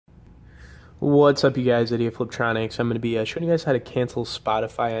What's up, you guys? Eddie of Fliptroniks. I'm going to be showing you guys how to cancel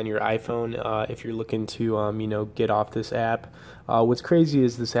Spotify on your iPhone if you're looking to, get off this app. What's crazy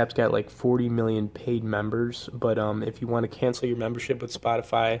is this app's got like 40 million paid members, but if you want to cancel your membership with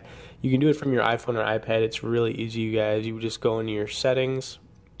Spotify, you can do it from your iPhone or iPad. It's really easy, you guys. You just go into your settings,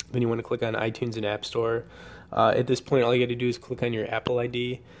 then you want to click on iTunes and App Store. At this point, all you got to do is click on your Apple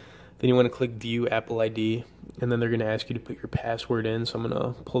ID. Then you want to click View Apple ID, and then they're going to ask you to put your password in. So I'm going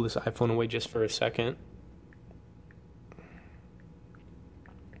to pull this iPhone away just for a second.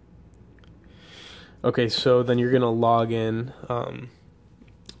 Okay, so then you're going to log in,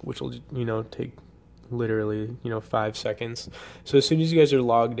 which will, take literally, 5 seconds. So as soon as you guys are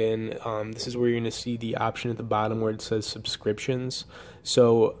logged in, this is where you're going to see the option at the bottom where it says subscriptions.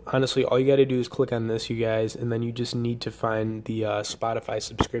 So honestly, all you got to do is click on this, you guys, and then you just need to find the Spotify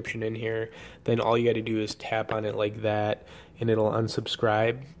subscription in here. Then all you got to do is tap on it like that, and it'll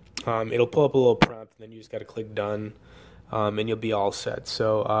unsubscribe. It'll pull up a little prompt, and then you just got to click done. And you'll be all set.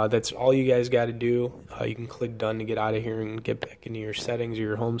 So that's all you guys got to do. You can click done to get out of here and get back into your settings or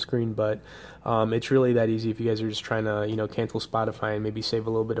your home screen. But it's really that easy if you guys are just trying to, cancel Spotify and maybe save a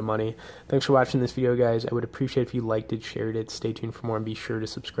little bit of money. Thanks for watching this video, guys. I would appreciate if you liked it, shared it. Stay tuned for more, and be sure to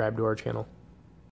subscribe to our channel.